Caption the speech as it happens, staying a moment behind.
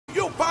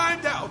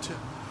out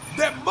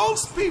that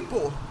most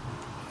people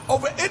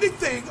over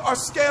anything are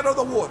scared of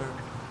the water,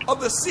 of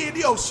the sea and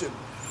the ocean.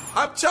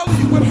 I'm telling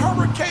you, with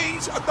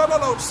hurricanes, you can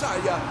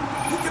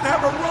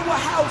have a row of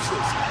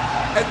houses,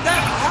 and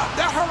that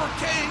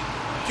hurricane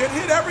can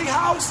hit every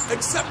house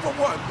except for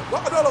one.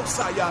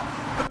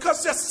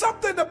 Because there's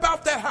something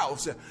about that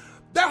house.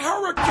 That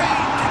hurricane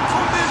can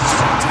come into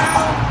a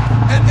town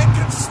and it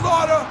can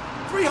slaughter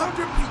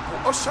 300 people.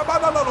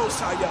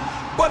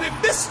 But it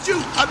missed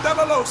you.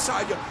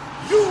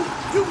 You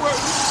were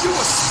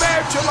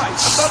spared your life.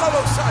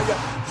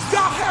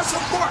 God has a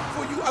mark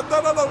for you.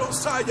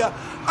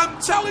 I'm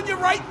telling you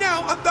right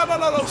now, God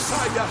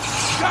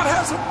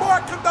has a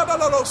mark.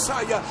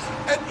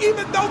 And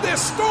even though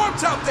there's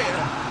storms out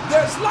there,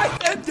 there's life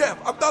and death.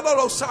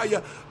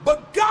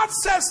 But God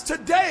says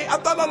today,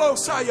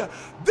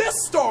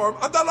 this storm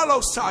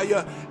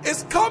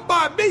is come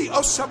by me,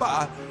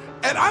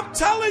 and I'm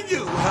telling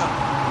you,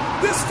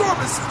 this storm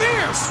is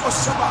fierce,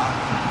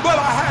 but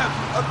I have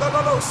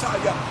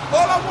you.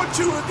 All I want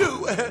you to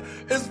do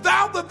is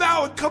thou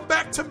and come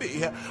back to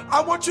me. I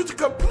want you to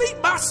complete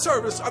my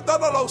service. I'm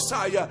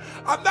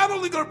not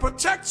only going to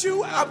protect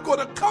you, I'm going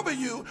to cover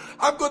you.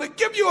 I'm going to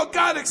give you a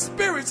God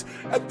experience,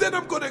 and then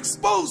I'm going to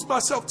expose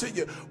myself to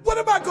you. What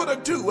am I going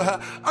to do?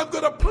 I'm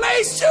going to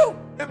place you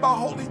in my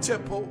holy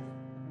temple.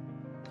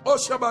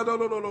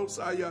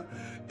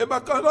 In my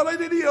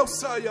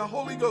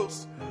Holy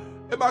Ghost.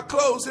 In my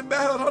clothes, in my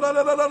hey,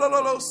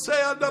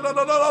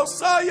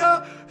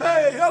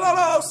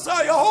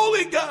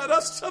 holy God,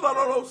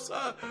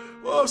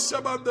 oh,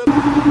 Shaman, in the book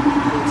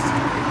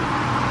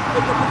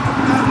of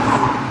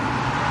Matthew,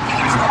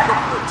 chapter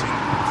 14,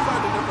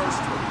 starting in verse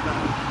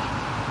 29.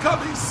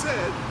 Come, he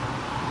said.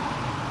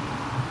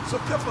 So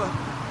Kepha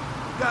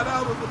got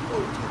out of the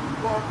boat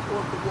and walked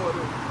on the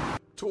water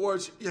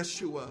towards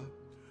Yeshua.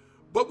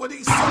 But when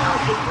he saw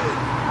the wind,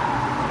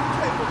 he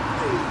became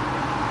afraid.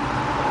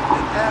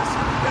 And as he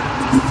began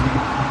to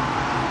see,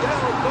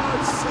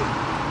 Lord, save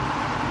me.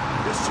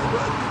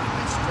 Yeshua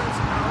immediately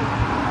stretched out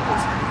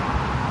his hand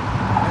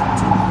and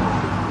took hold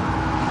of him.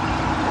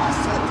 And he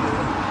said to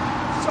him,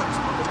 such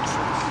little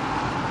trust,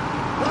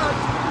 why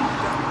do you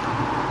doubt?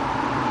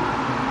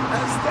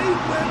 As they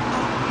went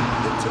up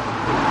into the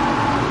boat,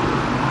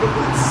 the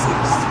wind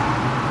ceased.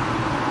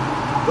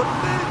 The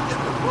men in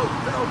the boat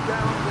fell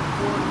down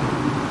before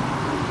him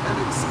and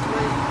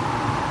exclaimed,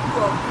 you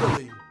are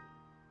really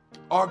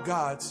our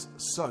God's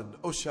son,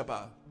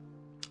 Oshaba.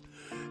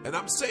 And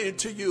I'm saying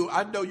to you,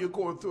 I know you're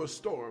going through a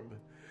storm.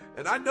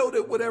 And I know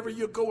that whatever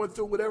you're going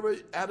through, whatever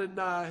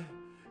Adonai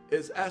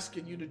is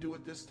asking you to do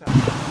at this time,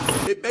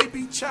 it may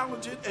be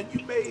challenging and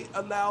you may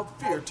allow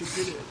fear to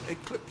get in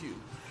and clip you.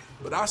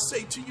 But I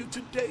say to you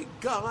today,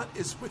 God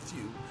is with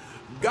you.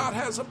 God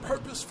has a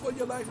purpose for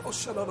your life.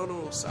 God's going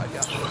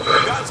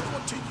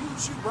to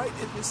use you right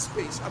in this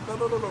space.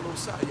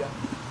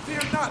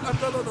 Fear not.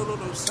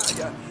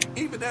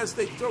 Even as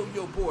they throw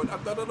you aboard.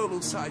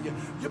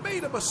 You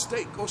made a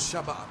mistake.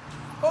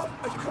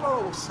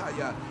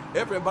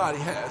 Everybody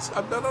has.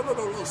 But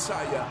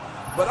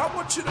I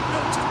want you to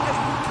know today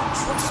you can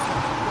trust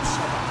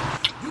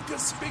God. You can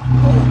speak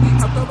boldly.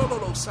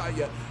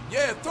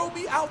 Yeah, throw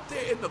me out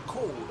there in the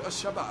cold.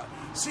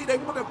 See, they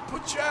want to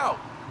put you out.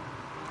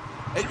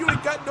 And you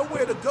ain't got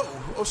nowhere to go,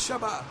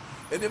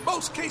 And in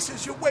most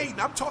cases, you're waiting.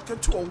 I'm talking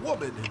to a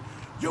woman.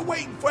 You're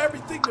waiting for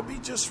everything to be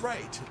just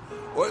right.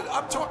 Or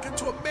I'm talking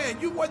to a man.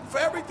 You're waiting for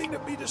everything to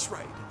be just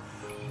right.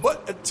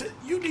 But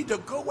you need to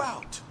go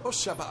out,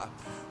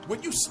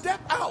 When you step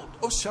out,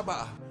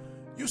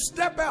 you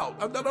step out.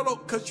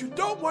 Because you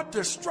don't want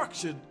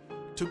destruction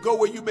to go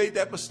where you made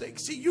that mistake.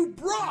 See, you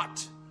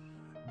brought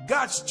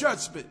God's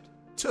judgment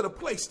to the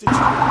place that you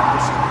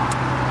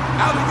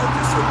out of your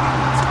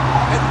disobedience.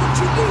 And what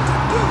you need to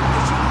do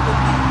is you need to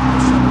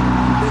leave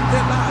that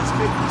their lives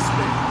may be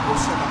spared.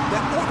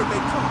 That order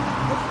may come.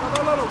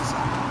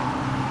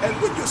 And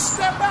when you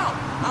step out,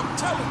 I'm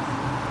telling you,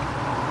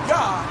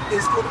 God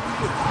is going to be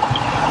with you.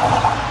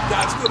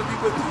 God's going to be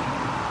with you.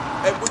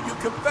 And when you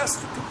confess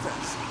to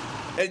confess,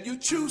 and you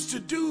choose to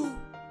do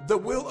the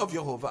will of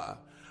Jehovah,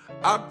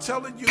 I'm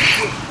telling you,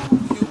 he'll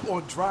move you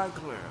on dry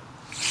ground.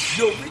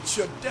 You'll reach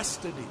your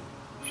destiny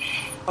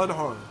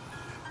unharmed.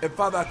 And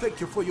Father, I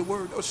thank you for your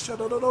word.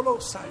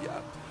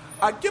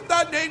 I give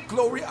thy name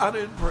glory, honor,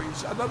 and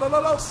praise.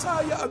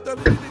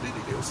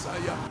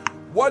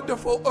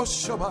 Wonderful.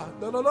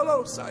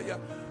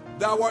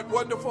 Thou art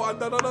wonderful.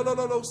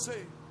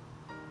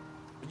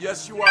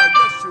 Yes, you are.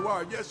 Yes, you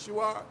are. Yes, you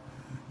are.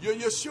 You're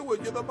Yeshua.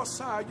 You're the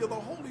Messiah. You're the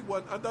Holy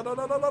One.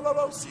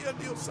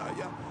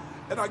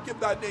 And I give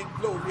thy name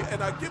glory.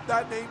 And I give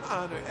thy name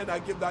honor. And I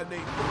give thy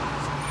name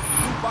praise.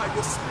 Move by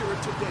your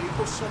spirit today.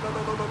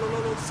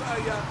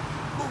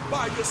 Move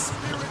by your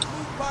spirit.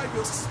 Move by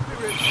your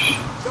spirit.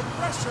 The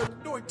fresh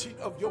anointing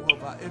of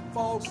Jehovah. It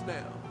falls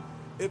now.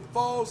 It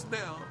falls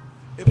now.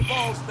 It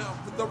falls now.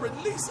 The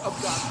release of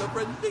God. The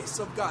release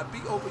of God be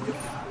over your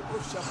people.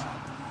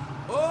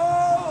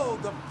 Oh,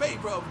 the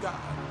favor of God.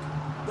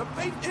 The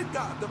faith in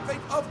God. The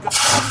faith of God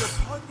be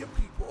upon your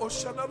people.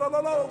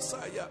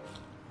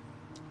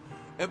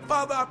 And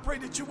Father, I pray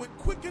that you would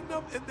quicken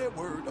them in their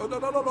word. Oh, no.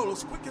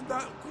 Quicken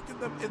them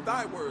in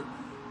thy word.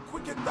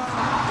 Quicken them in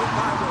thy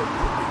word.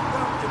 Quicken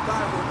them in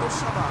thy word. Oh,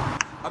 Shabbat.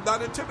 I'm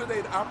not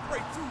intimidated. I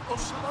pray through. Oh,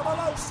 Shabbat.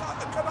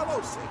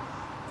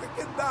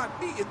 Quicken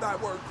me in thy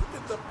word.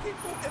 Quicken the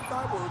people in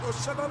thy word. Oh,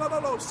 Shabbat.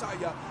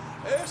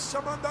 I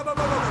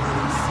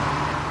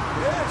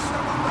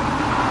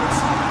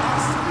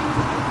speak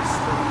to every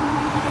storm.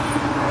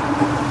 In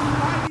the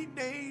mighty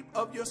name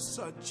of your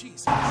Son,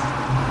 Jesus. I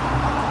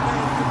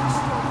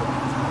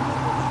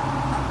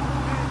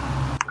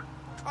command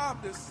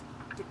calmness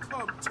to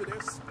come to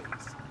their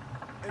space.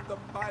 In the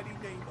mighty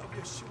name of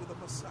Yeshua the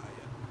Messiah.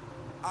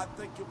 I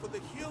thank you for the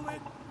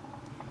healing.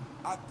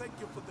 I thank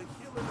you for the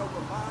healing of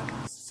the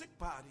bodies, sick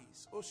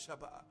bodies. Oh,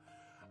 Shabbat.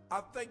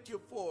 I thank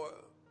you for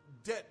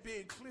debt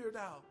being cleared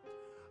out.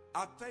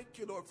 I thank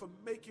you, Lord, for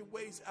making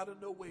ways out of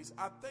no ways.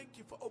 I thank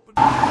you for opening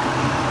for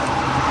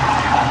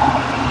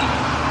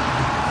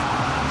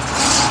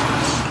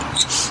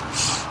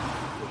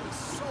the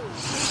soul.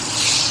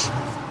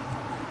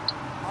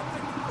 I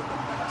thank you for the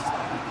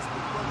backside that's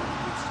been running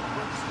against you.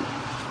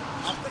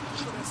 I thank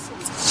you for that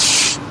soul.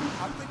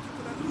 I thank you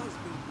for that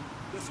husband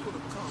that's going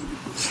to come.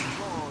 He's going to be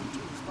drawn to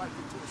his wife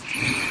and to his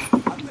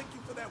children. I thank you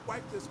for that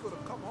wife that's going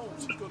to come home.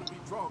 She's going to be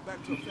drawn back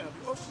to her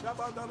family. Oh,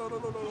 Shabbat, no.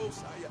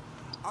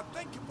 I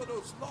thank you for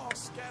those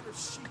lost, scattered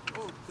sheep,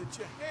 oh, that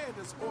your hand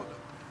is on them,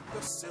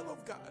 the seal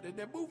of God, and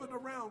they're moving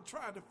around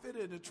trying to fit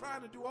in and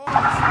trying to do all this. The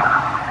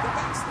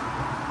backside.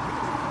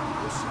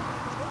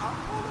 I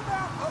pull it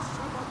out.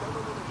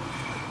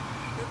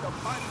 In the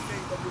mighty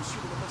name of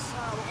Yeshua, the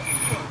Messiah,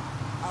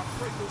 I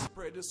pray this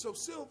prayer. It's so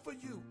sealed for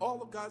you,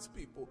 all of God's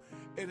people,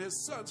 in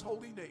his Son's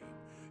holy name,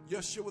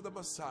 Yeshua the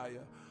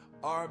Messiah.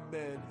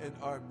 Amen and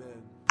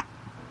amen.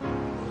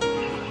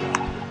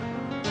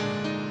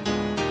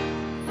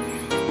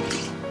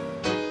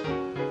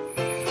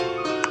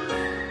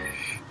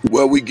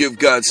 Well, we give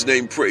God's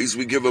name praise.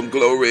 We give him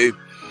glory.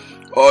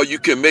 Oh, you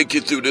can make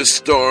it through this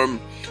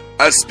storm.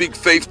 I speak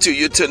faith to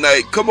you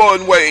tonight. Come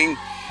on, Wayne.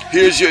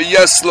 Here's your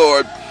yes,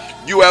 Lord.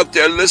 You out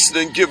there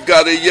listening, give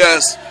God a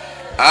yes.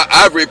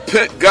 I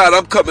repent, God,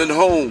 I'm coming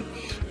home.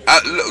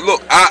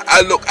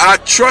 I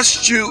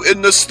trust you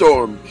in the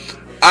storm.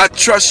 I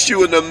trust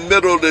you in the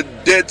middle of the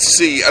Dead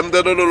Sea. In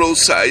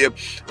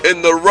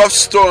the rough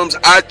storms,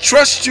 I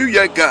trust you,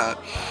 yeah, God.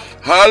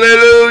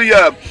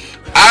 Hallelujah.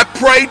 I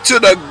pray to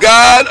the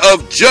God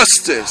of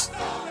justice.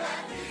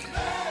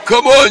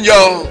 Come on,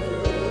 y'all.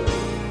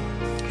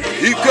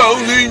 He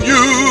calling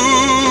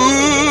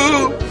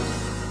you.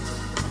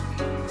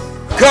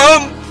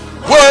 Come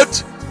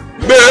what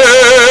may.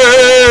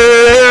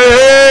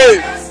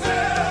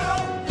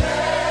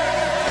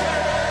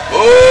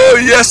 Oh,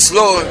 yes,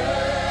 Lord.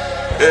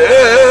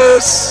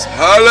 Yes.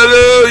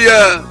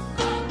 Hallelujah.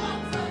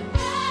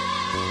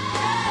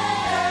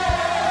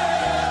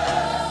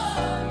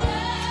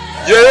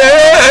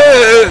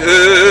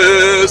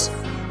 Yes,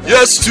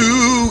 yes to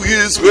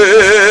his will,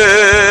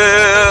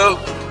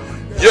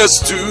 yes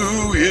to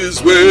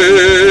his way.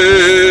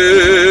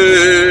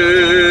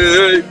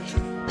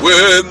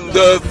 When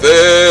the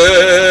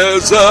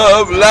fears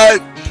of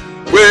life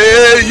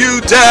weigh you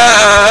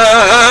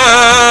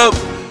down,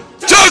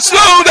 just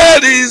know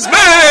that he's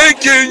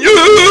making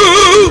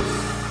you.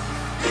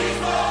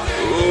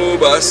 Oh,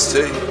 I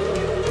say,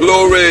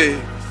 glory,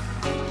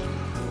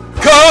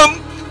 come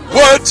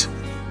what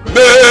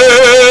may.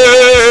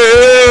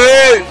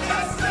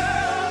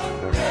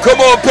 Come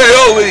on,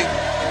 Paoli.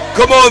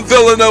 Come on,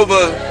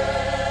 Villanova.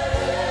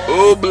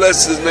 Oh,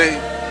 bless his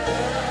name.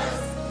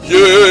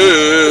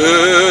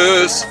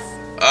 Yes,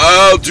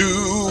 I'll do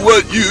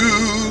what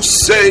you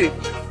say.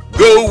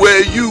 Go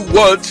where you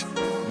want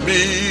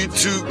me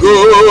to go.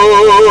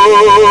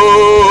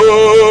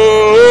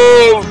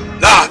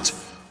 Not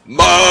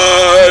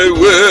my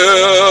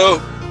will,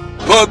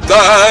 but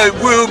thy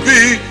will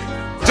be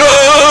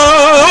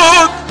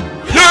done.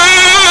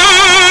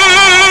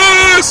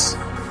 Yes,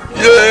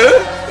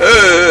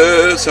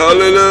 yes,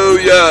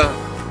 hallelujah,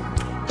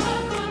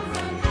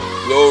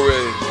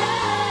 glory.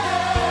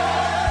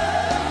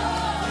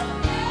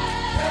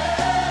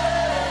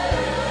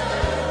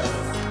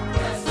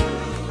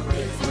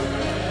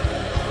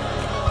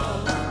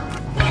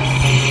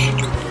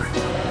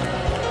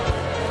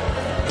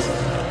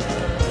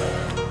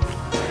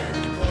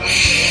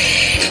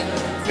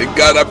 And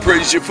God, I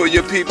praise you for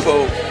your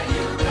people.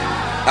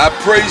 I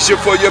praise you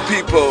for your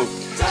people.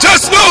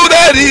 Just know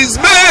that he's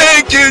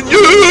making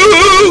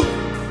you.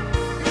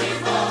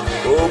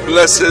 Oh,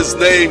 bless his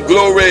name.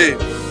 Glory.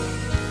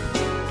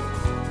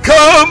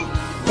 Come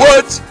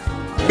what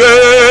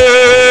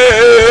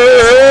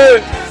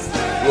may.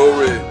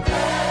 Glory.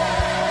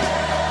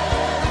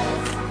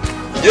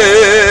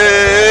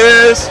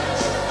 Yes.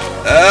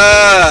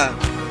 Ah.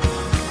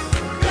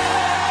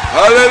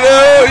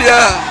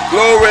 Hallelujah.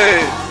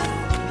 Glory.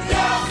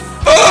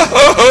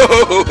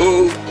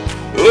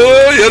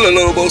 Oh,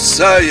 yellow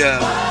Messiah.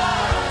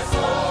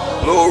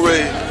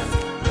 Glory.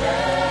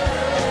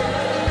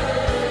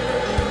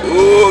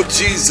 Oh,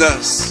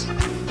 Jesus.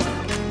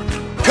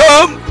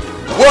 Come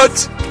what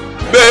what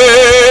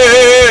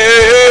may.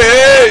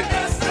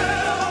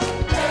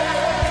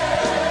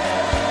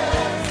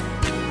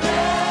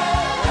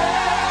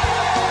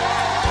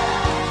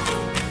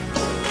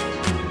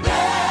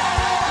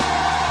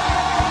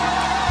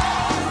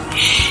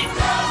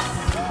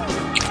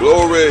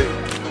 Glory.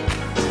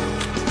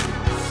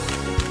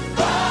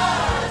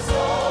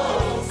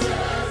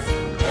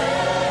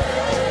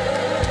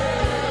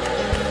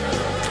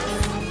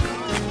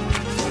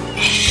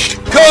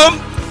 Come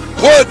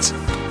what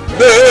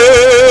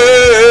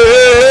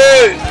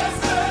may.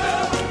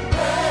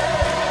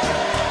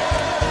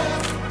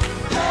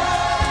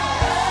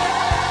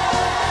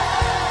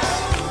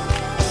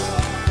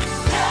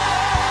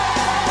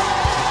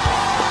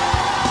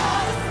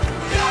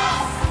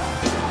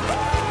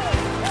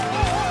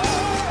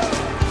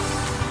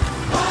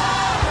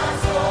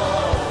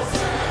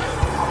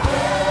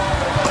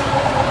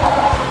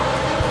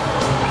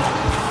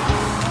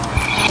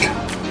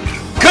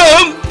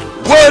 Come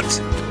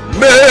what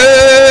may.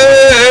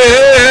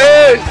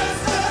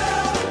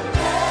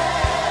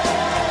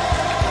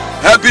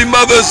 Happy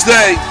Mother's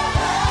Day.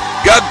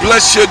 God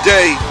bless your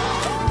day.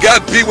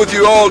 God be with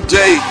you all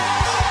day.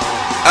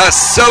 I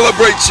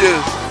celebrate you.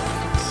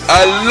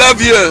 I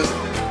love you.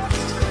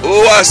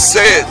 Oh, I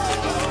say it.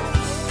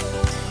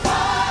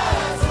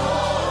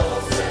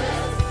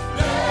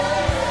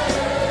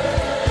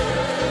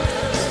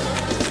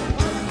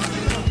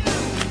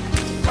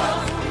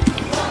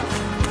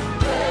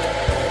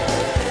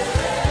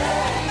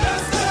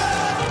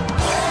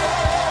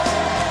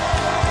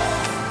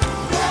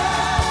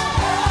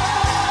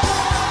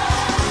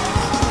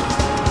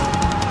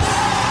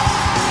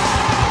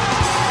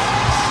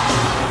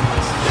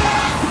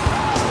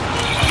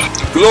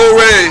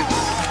 Glory,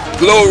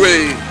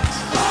 glory.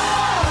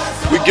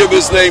 We give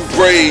his name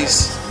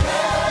praise.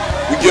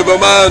 We give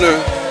him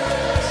honor.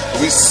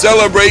 We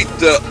celebrate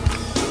the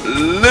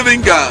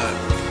living God.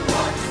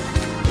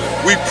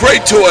 We pray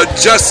to a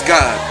just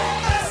God.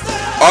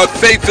 Our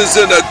faith is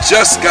in a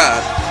just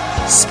God.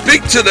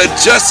 Speak to the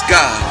just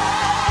God.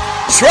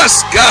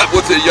 Trust God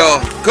with it, y'all.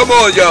 Come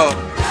on, y'all.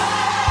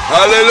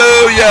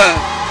 Hallelujah.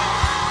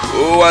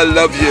 Oh, I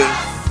love you.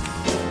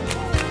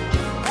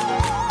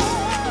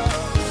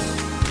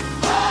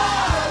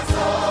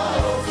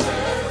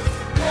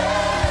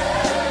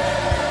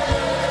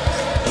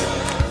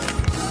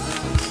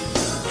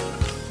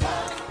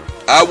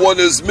 I want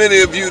as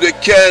many of you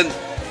that can,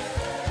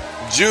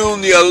 June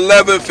the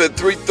 11th at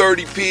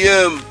 3:30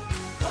 p.m.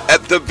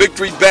 at the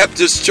Victory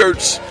Baptist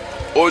Church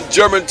on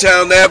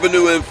Germantown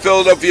Avenue in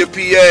Philadelphia,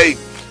 PA.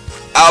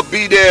 I'll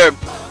be there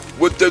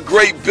with the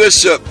great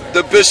bishop,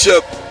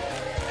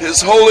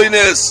 His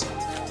Holiness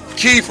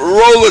Keith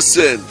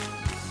Rollison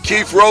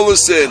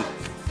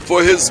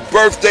for his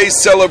birthday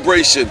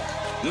celebration.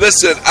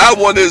 Listen, I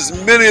want as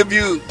many of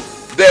you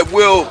that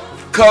will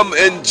come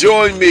and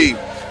join me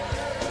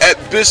at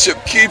Bishop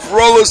Keith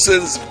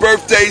Rollison's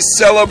birthday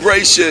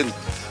celebration.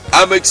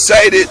 I'm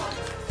excited.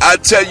 I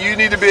tell you, you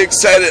need to be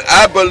excited.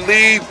 I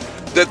believe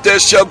that there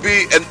shall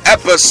be an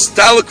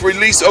apostolic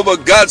release over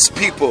God's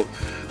people.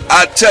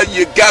 I tell you,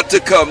 you got to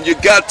come. You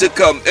got to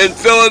come. In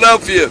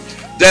Philadelphia,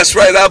 that's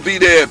right, I'll be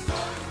there.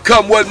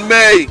 Come what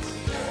may.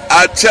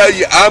 I tell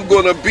you, I'm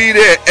going to be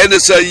there. And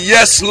it's a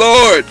yes,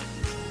 Lord.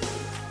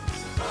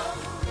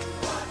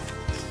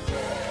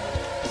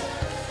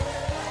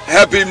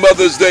 Happy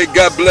Mother's Day.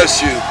 God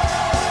bless you.